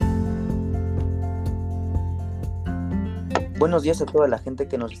Buenos días a toda la gente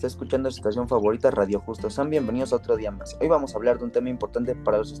que nos está escuchando en su estación favorita, Radio Justo. Sean bienvenidos a otro día más. Hoy vamos a hablar de un tema importante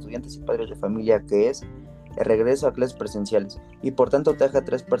para los estudiantes y padres de familia, que es el regreso a clases presenciales. Y por tanto traje a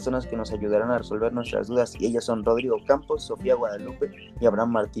 3 personas que nos ayudarán a resolver nuestras dudas, y ellas son Rodrigo Campos, Sofía Guadalupe y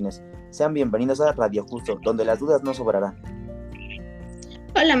Abraham Martínez. Sean bienvenidos a Radio Justo, donde las dudas no sobrarán.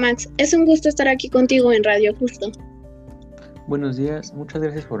 Hola Max, es un gusto estar aquí contigo en Radio Justo. Buenos días, muchas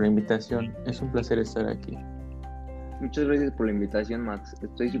gracias por la invitación, es un placer estar aquí. Muchas gracias por la invitación, Max.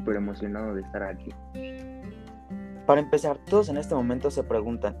 Estoy súper emocionado de estar aquí. Para empezar, todos en este momento se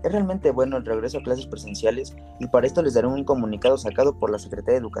preguntan, ¿es realmente bueno el regreso a clases presenciales? Y para esto les daré un comunicado sacado por la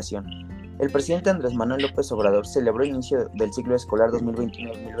Secretaría de Educación. El presidente Andrés Manuel López Obrador celebró el inicio del ciclo escolar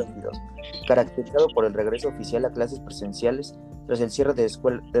 2021-2022, caracterizado por el regreso oficial a clases presenciales tras el cierre de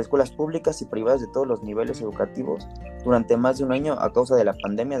escuelas públicas y privadas de todos los niveles educativos durante más de un año a causa de la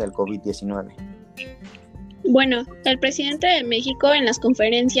pandemia del COVID-19. Bueno, el presidente de México en las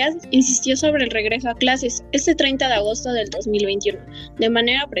conferencias insistió sobre el regreso a clases este 30 de agosto del 2021, de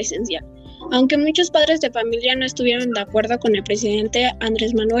manera presencial. Aunque muchos padres de familia no estuvieron de acuerdo con el presidente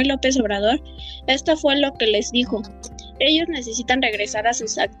Andrés Manuel López Obrador, esto fue lo que les dijo. Ellos necesitan regresar a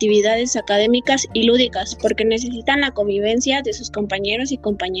sus actividades académicas y lúdicas porque necesitan la convivencia de sus compañeros y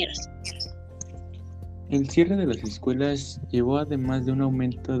compañeras. El cierre de las escuelas llevó, además de un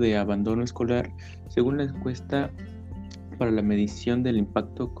aumento de abandono escolar, según la encuesta para la medición del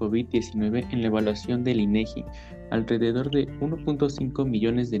impacto COVID-19 en la evaluación del INEGI, alrededor de 1.5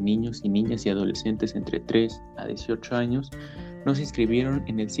 millones de niños y niñas y adolescentes entre 3 a 18 años no se inscribieron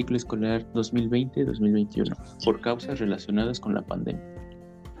en el ciclo escolar 2020-2021 por causas relacionadas con la pandemia.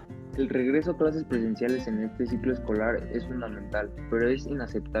 El regreso a clases presenciales en este ciclo escolar es fundamental, pero es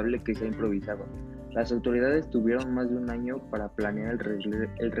inaceptable que sea improvisado. Las autoridades tuvieron más de un año para planear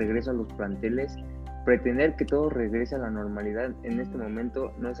el regreso a los planteles. Pretender que todo regrese a la normalidad en este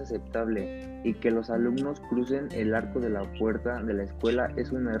momento no es aceptable, y que los alumnos crucen el arco de la puerta de la escuela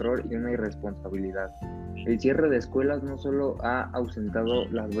es un error y una irresponsabilidad. El cierre de escuelas no solo ha ausentado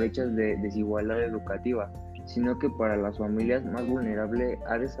las brechas de desigualdad educativa, sino que para las familias más vulnerables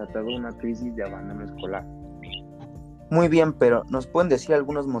ha desatado una crisis de abandono escolar. Muy bien, pero ¿nos pueden decir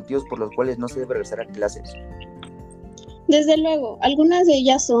algunos motivos por los cuales no se debe regresar a clases? Desde luego, algunas de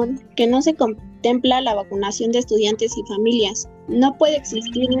ellas son que no se contempla la vacunación de estudiantes y familias. No puede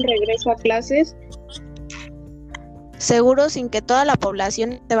existir un regreso a clases seguro sin que toda la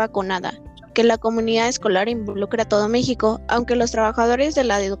población esté vacunada. Que la comunidad escolar involucre a todo México. Aunque los trabajadores de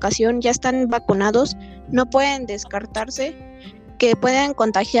la educación ya están vacunados, no pueden descartarse que puedan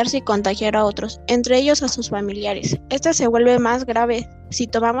contagiarse y contagiar a otros, entre ellos a sus familiares. Esto se vuelve más grave si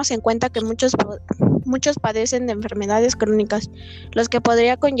tomamos en cuenta que muchos padecen de enfermedades crónicas, los que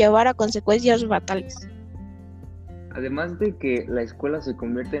podría conllevar a consecuencias fatales. Además de que la escuela se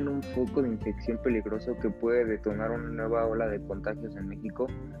convierte en un foco de infección peligroso que puede detonar una nueva ola de contagios en México,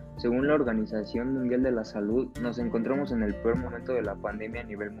 según la Organización Mundial de la Salud, nos encontramos en el peor momento de la pandemia a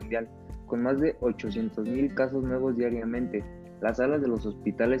nivel mundial, con más de 800,000 casos nuevos diariamente. Las salas de los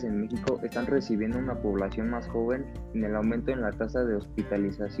hospitales en México están recibiendo una población más joven, y el aumento en la tasa de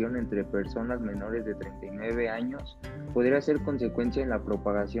hospitalización entre personas menores de 39 años podría ser consecuencia en la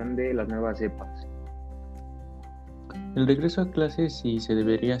propagación de las nuevas cepas. El regreso a clases sí se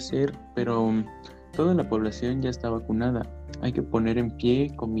debería hacer, pero toda la población ya está vacunada. Hay que poner en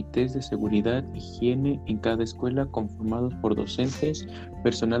pie comités de seguridad e higiene en cada escuela conformados por docentes,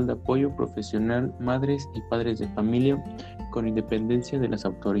 personal de apoyo profesional, madres y padres de familia, con independencia de las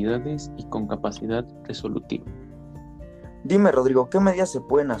autoridades y con capacidad resolutiva. Dime, Rodrigo, ¿qué medidas se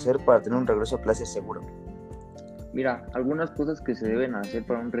pueden hacer para tener un regreso a clases seguro? Mira, algunas cosas que se deben hacer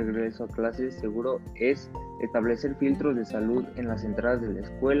para un regreso a clases seguro es establecer filtros de salud en las entradas de la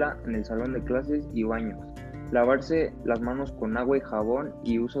escuela, en el salón de clases y baños, lavarse las manos con agua y jabón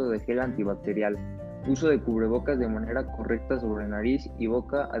y uso de gel antibacterial, uso de cubrebocas de manera correcta sobre nariz y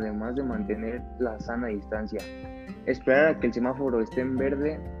boca, además de mantener la sana distancia, esperar a que el semáforo esté en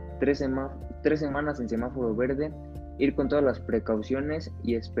verde, 3 semanas en semáforo verde, ir con todas las precauciones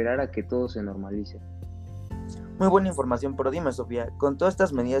y esperar a que todo se normalice. Muy buena información, pero dime, Sofía, con todas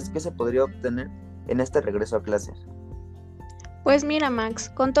estas medidas, ¿qué se podría obtener en este regreso a clases? Pues mira, Max,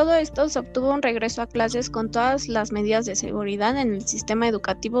 con todo esto se obtuvo un regreso a clases con todas las medidas de seguridad en el sistema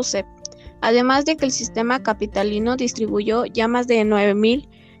educativo SEP, además de que el sistema capitalino distribuyó ya más de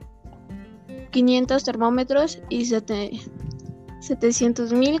 9,500 termómetros y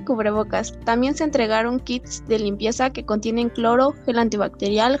 700,000 cubrebocas. También se entregaron kits de limpieza que contienen cloro, gel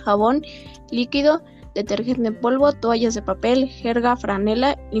antibacterial, jabón líquido, detergente en polvo, toallas de papel, jerga,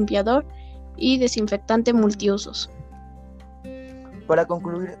 franela, limpiador y desinfectante multiusos. Para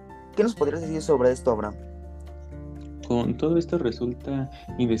concluir, ¿qué nos podrías decir sobre esto, Abraham? Con todo esto resulta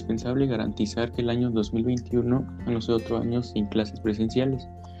indispensable garantizar que el año 2021 no sea otro año sin clases presenciales.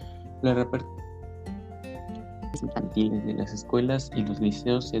 La reapertura infantiles de las escuelas y los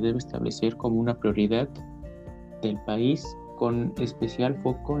liceos se debe establecer como una prioridad del país, con especial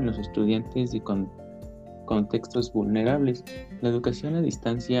foco en los estudiantes de contextos vulnerables. La educación a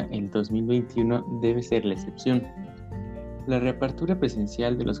distancia en 2021 debe ser la excepción. La reapertura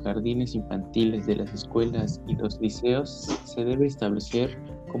presencial de los jardines infantiles de las escuelas y los liceos se debe establecer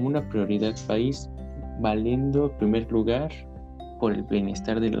como una prioridad país, valiendo en primer lugar por el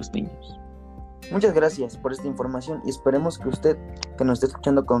bienestar de los niños. Muchas gracias por esta información y esperemos que usted, que nos esté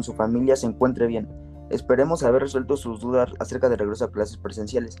escuchando con su familia, se encuentre bien. Esperemos haber resuelto sus dudas acerca del regreso a clases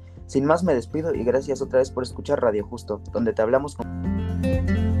presenciales. Sin más, me despido y gracias otra vez por escuchar Radio Justo, donde te hablamos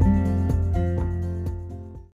con...